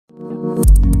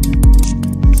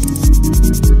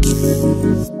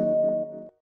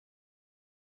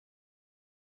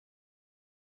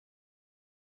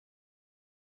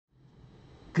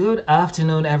Good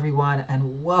afternoon, everyone,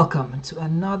 and welcome to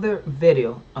another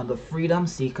video on the Freedom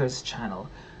Seekers channel,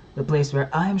 the place where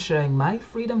I am sharing my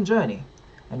freedom journey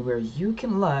and where you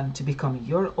can learn to become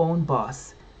your own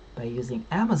boss by using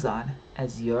Amazon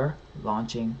as your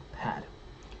launching pad.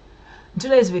 In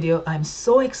today's video, I'm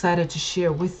so excited to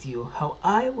share with you how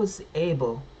I was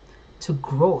able to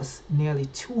gross nearly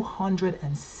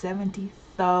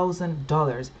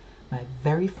 $270,000 my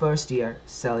very first year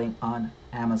selling on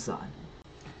Amazon.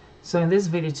 So in this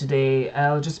video today,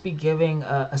 I'll just be giving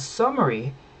a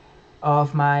summary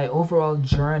of my overall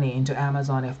journey into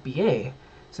Amazon FBA,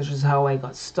 such as how I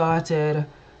got started,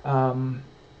 when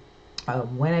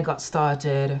I got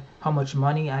started, how much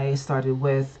money I started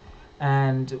with,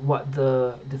 and what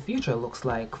the future looks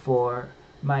like for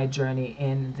my journey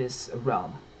in this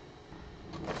realm.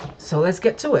 So let's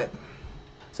get to it.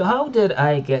 So how did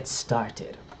I get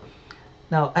started?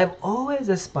 Now, I've always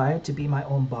aspired to be my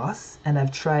own boss, and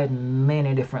I've tried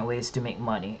many different ways to make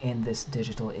money in this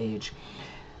digital age.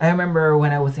 I remember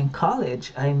when I was in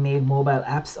college, I made mobile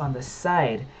apps on the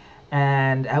side,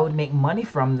 and I would make money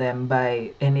from them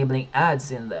by enabling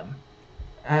ads in them.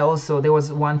 There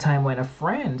was one time when a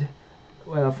friend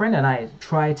and I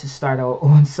tried to start our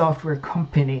own software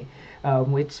company,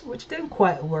 which didn't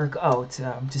quite work out,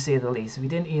 to say the least. We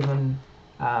didn't even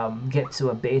get to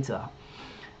a beta.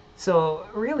 So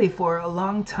really, for a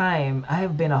long time, I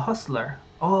have been a hustler,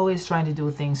 always trying to do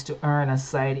things to earn a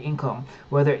side income,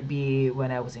 whether it be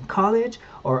when I was in college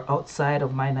or outside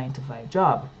of my 9-to-5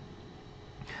 job.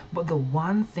 But the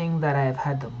one thing that I have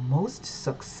had the most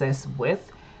success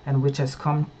with, and which has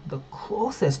come the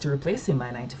closest to replacing my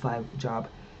 9-to-5 job,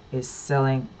 is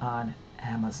selling on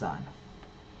Amazon.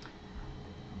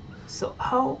 So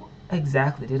how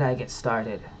exactly did I get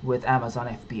started with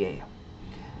Amazon FBA?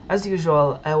 As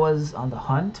usual, I was on the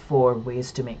hunt for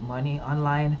ways to make money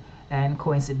online, and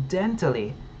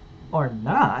coincidentally, or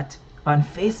not, on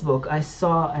Facebook I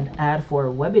saw an ad for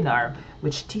a webinar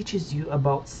which teaches you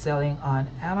about selling on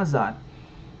Amazon.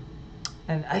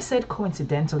 And I said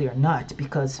coincidentally or not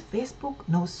because Facebook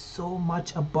knows so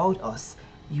much about us,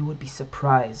 you would be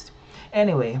surprised.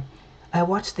 Anyway, I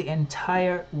watched the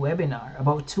entire webinar,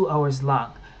 about 2 hours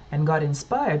long, and got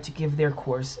inspired to give their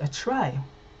course a try.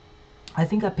 I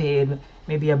think I paid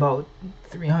maybe about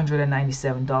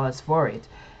 $397 for it.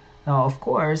 Now, of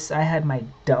course, I had my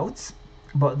doubts,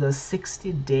 but the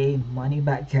 60-day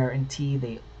money-back guarantee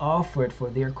they offered for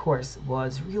their course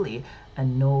was really a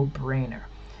no-brainer.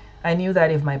 I knew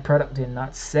that if my product did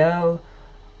not sell,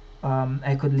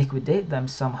 I could liquidate them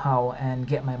somehow and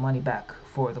get my money back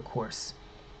for the course.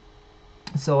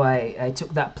 So I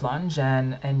took that plunge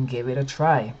and gave it a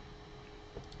try.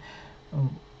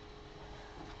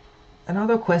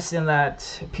 Another question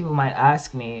that people might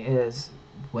ask me is,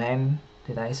 when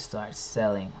did I start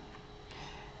selling?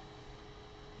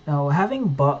 Now, having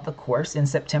bought the course in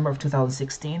September of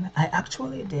 2016, I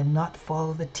actually did not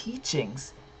follow the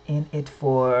teachings in it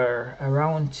for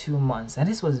around 2 months, and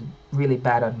this was really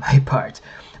bad on my part.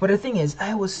 But the thing is,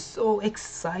 I was so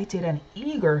excited and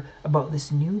eager about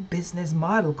this new business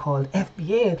model called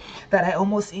FBA that I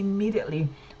almost immediately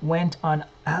went on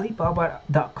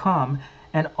Alibaba.com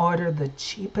and ordered the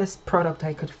cheapest product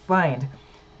I could find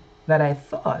that I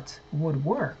thought would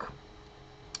work.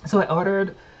 So I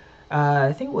ordered,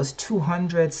 I think it was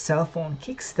 200 cell phone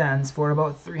kickstands for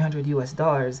about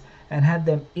 $300 and had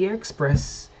them air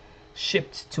express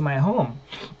shipped to my home.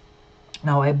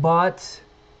 Now I bought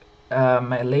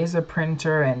my laser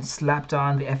printer and slapped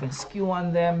on the FNSKU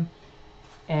on them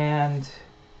and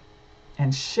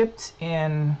shipped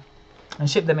them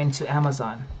into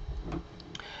Amazon.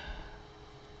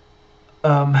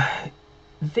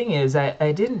 The thing is,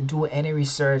 I didn't do any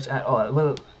research at all.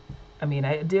 Well, I mean,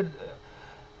 I did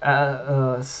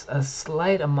a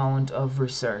slight amount of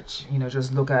research.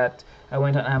 Just I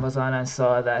went on Amazon and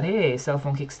saw that, hey, cell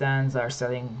phone kickstands are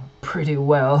selling pretty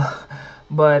well.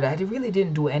 But I really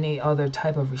didn't do any other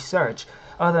type of research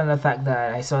other than the fact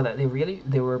that I saw that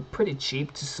they were pretty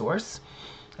cheap to source.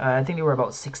 I think they were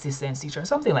about 60 cents each or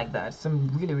something like that. Some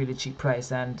really, really cheap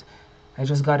price. And I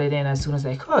just got it in as soon as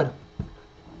I could.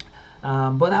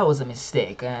 But that was a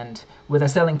mistake, and with a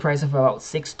selling price of about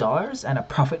 $6 and a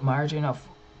profit margin of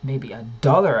maybe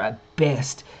 $1 at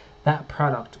best, that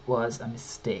product was a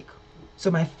mistake.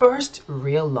 So my first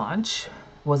real launch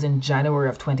was in January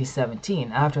of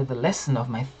 2017 after the lesson of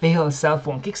my failed cell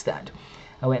phone kickstand.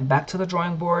 I went back to the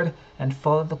drawing board and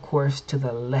followed the course to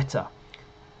the letter.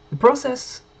 The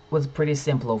process was pretty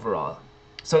simple overall.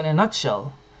 So in a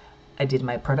nutshell, I did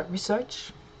my product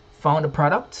research, found a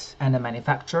product and a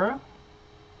manufacturer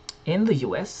in the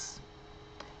US,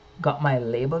 got my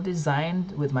label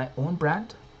designed with my own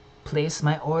brand, placed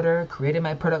my order, created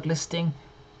my product listing,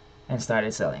 and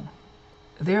started selling.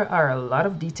 There are a lot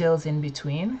of details in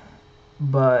between,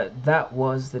 but that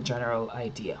was the general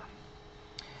idea.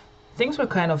 Things were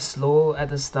kind of slow at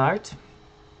the start,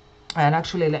 and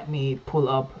actually let me pull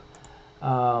up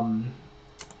um,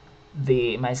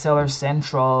 my Seller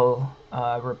Central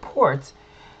report,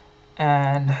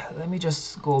 and let me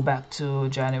just go back to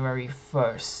January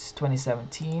 1st,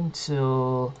 2017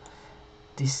 to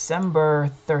December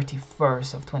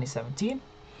 31st of 2017.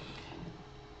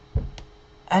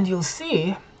 And you'll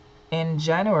see in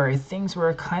January things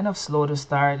were kind of slow to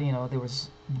start. There was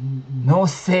no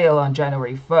sale on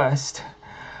January 1st,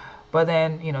 but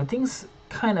then things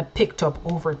kind of picked up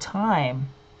over time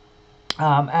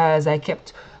as I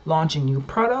kept launching new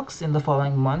products in the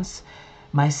following months.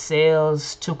 My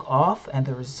sales took off and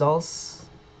the results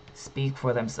speak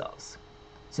for themselves.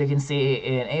 So you can see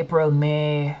in April,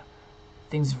 May,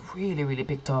 things really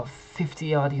picked off.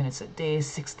 50 odd units a day,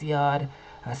 60 odd,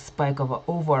 a spike of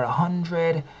over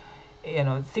 100.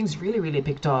 Things really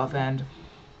picked off, and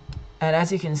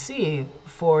as you can see,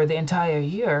 for the entire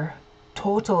year,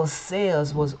 total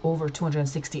sales was over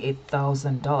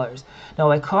 $268,000. Now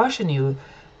I caution you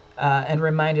and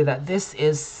remind you that this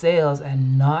is sales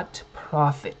and not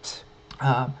profit.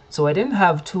 So I didn't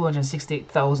have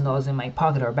 $268,000 in my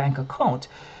pocket or bank account.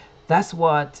 That's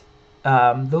what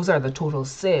those are the total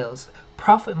sales.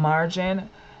 Profit margin,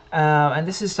 and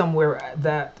this is somewhere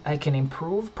that I can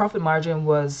improve. Profit margin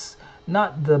was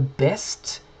not the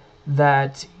best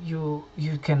that you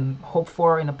can hope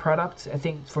for in a product. I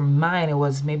think for mine it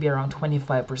was maybe around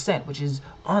 25%, which is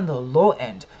on the low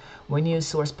end. When you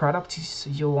source products,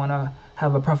 you want to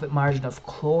have a profit margin of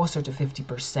closer to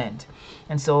 50%.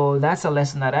 And so that's a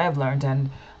lesson that I've learned,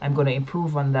 and I'm going to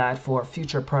improve on that for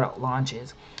future product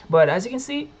launches. But as you can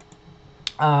see,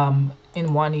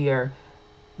 in 1 year,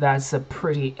 that's a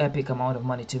pretty epic amount of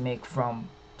money to make from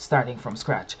starting from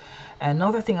scratch.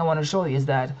 Another thing I want to show you is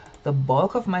that the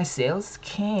bulk of my sales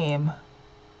came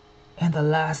in the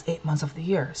last 8 months of the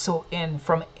year. So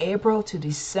from April to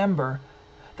December,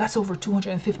 that's over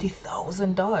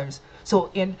 $250,000.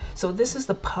 So this is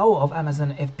the power of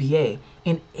Amazon FBA.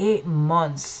 In 8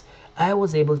 months, I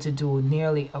was able to do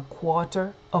nearly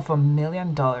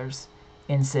 $250,000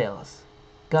 in sales.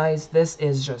 Guys, this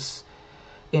is just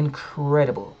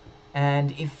incredible.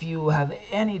 And if you have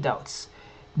any doubts,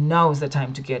 now is the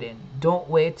time to get in. Don't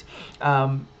wait.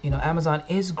 Amazon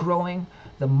is growing.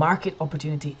 The market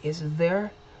opportunity is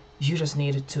there. You just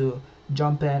need to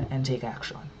jump in and take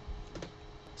action.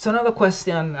 So another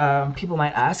question people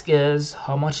might ask is,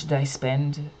 how much did I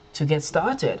spend to get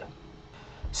started?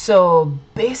 So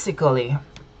basically,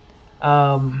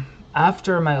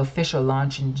 after my official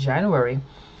launch in January,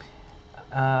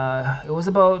 it was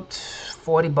about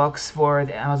 $40 for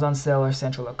the Amazon Seller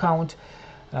Central account,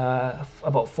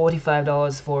 about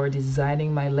 $45 for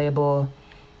designing my label,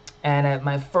 and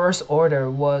my first order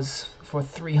was for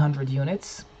 300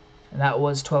 units, and that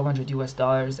was $1,200 US,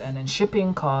 and then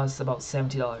shipping costs about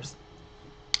 $70.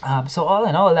 So all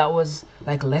in all, that was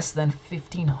like less than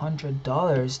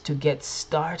 $1,500 to get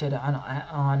started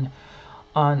on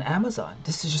Amazon.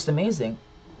 This is just amazing.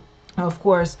 Now, of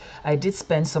course, I did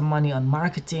spend some money on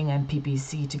marketing and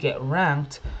PPC to get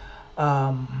ranked.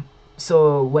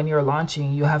 So when you're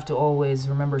launching, you have to always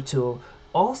remember to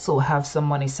also have some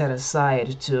money set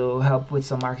aside to help with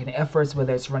some marketing efforts,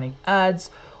 whether it's running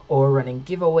ads or running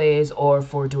giveaways or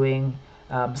for doing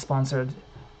sponsored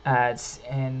ads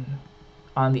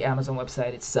on the Amazon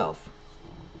website itself.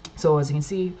 So as you can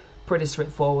see, pretty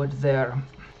straightforward there.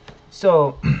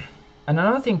 So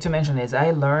another thing to mention is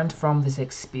I learned from this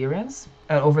experience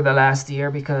over the last year,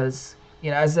 because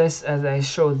as I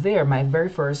showed there, my very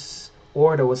first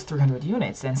order was 300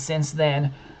 units, and since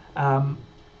then I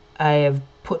have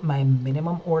put my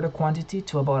minimum order quantity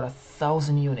to about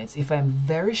 1,000 units. If I'm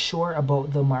very sure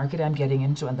about the market I'm getting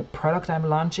into and the product I'm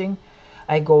launching,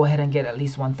 I go ahead and get at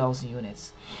least 1,000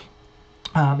 units.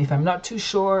 If I'm not too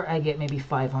sure, I get maybe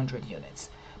 500 units.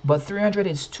 But 300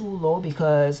 is too low,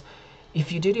 because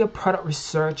if you did your product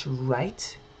research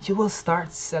right, you will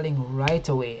start selling right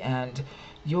away and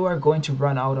you are going to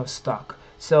run out of stock.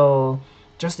 So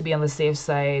just to be on the safe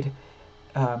side,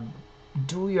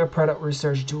 do your product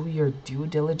research, do your due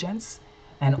diligence,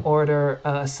 and order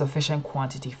a sufficient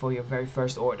quantity for your very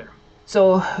first order.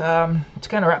 So to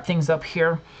kind of wrap things up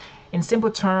here, in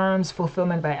simple terms,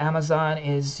 fulfillment by Amazon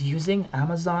is using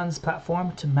Amazon's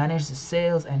platform to manage the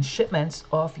sales and shipments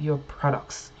of your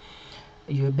products.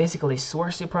 You basically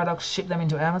source your products, ship them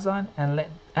into Amazon, and let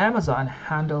Amazon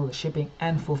handle the shipping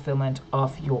and fulfillment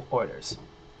of your orders.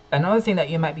 another thing that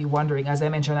you might be wondering, as I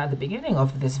mentioned at the beginning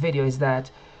of this video, is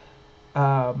that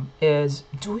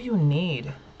do you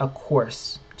need a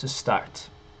course to start?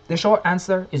 The short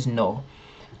answer is no,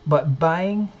 but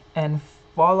buying and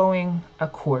following a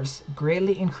course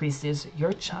greatly increases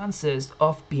your chances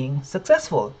of being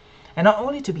successful, and not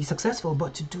only to be successful,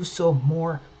 but to do so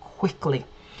more quickly.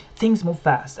 Things move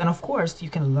fast, and of course you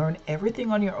can learn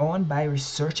everything on your own by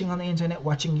researching on the internet,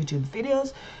 watching YouTube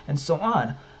videos, and so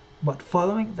on, but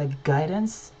following the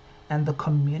guidance and the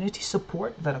community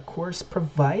support that a course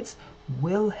provides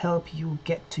will help you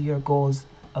get to your goals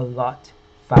a lot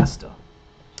faster.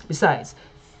 Besides,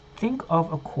 think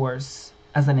of a course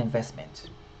as an investment,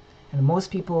 and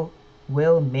most people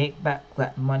will make back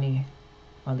that money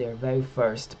on their very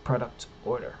first product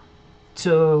order.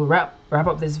 To wrap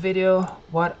up this video,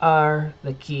 what are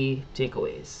the key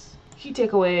takeaways? Key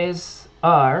takeaways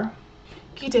are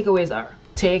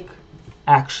take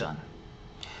action.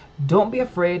 Don't be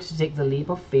afraid to take the leap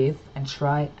of faith and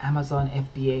try Amazon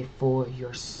FBA for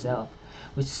yourself.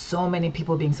 With so many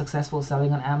people being successful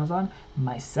selling on Amazon,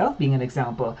 myself being an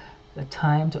example, the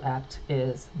time to act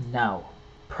is now.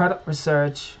 Product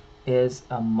research is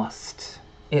a must.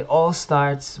 It all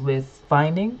starts with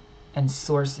finding and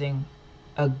sourcing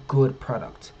a good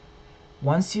product.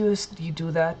 Once you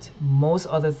do that, most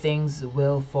other things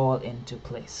will fall into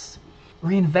place.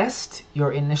 Reinvest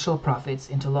your initial profits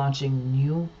into launching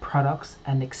new products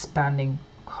and expanding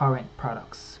current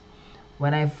products.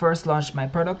 When I first launched my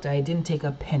product, I didn't take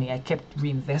a penny. I kept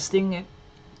reinvesting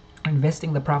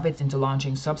the profits into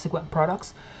launching subsequent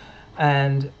products,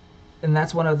 and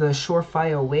that's one of the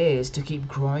surefire ways to keep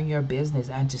growing your business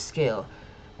and to scale,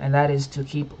 and that is to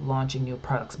keep launching new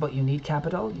products. But you need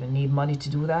capital, you need money to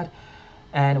do that,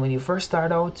 and when you first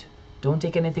start out, don't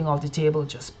take anything off the table.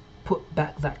 Just put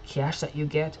back that cash that you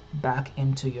get back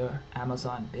into your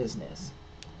Amazon business.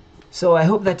 So I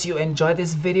hope that you enjoyed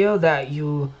this video, that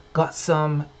you got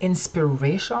some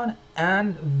inspiration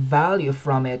and value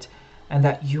from it, and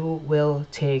that you will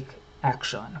take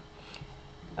action.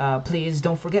 Please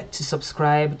don't forget to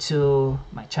subscribe to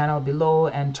my channel below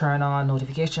and turn on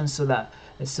notifications so that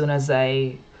as soon as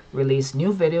I release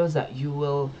new videos that you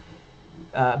will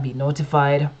be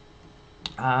notified.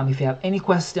 If you have any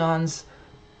questions,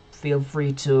 feel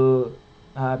free to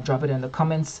drop it in the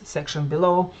comments section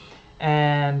below.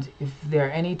 And if there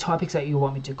are any topics that you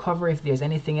want me to cover, if there's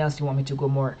anything else you want me to go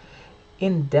more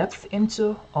in depth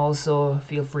into, also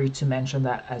feel free to mention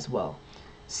that as well.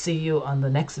 See you on the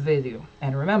next video,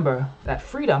 and remember that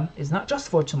freedom is not just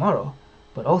for tomorrow,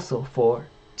 but also for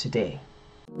today.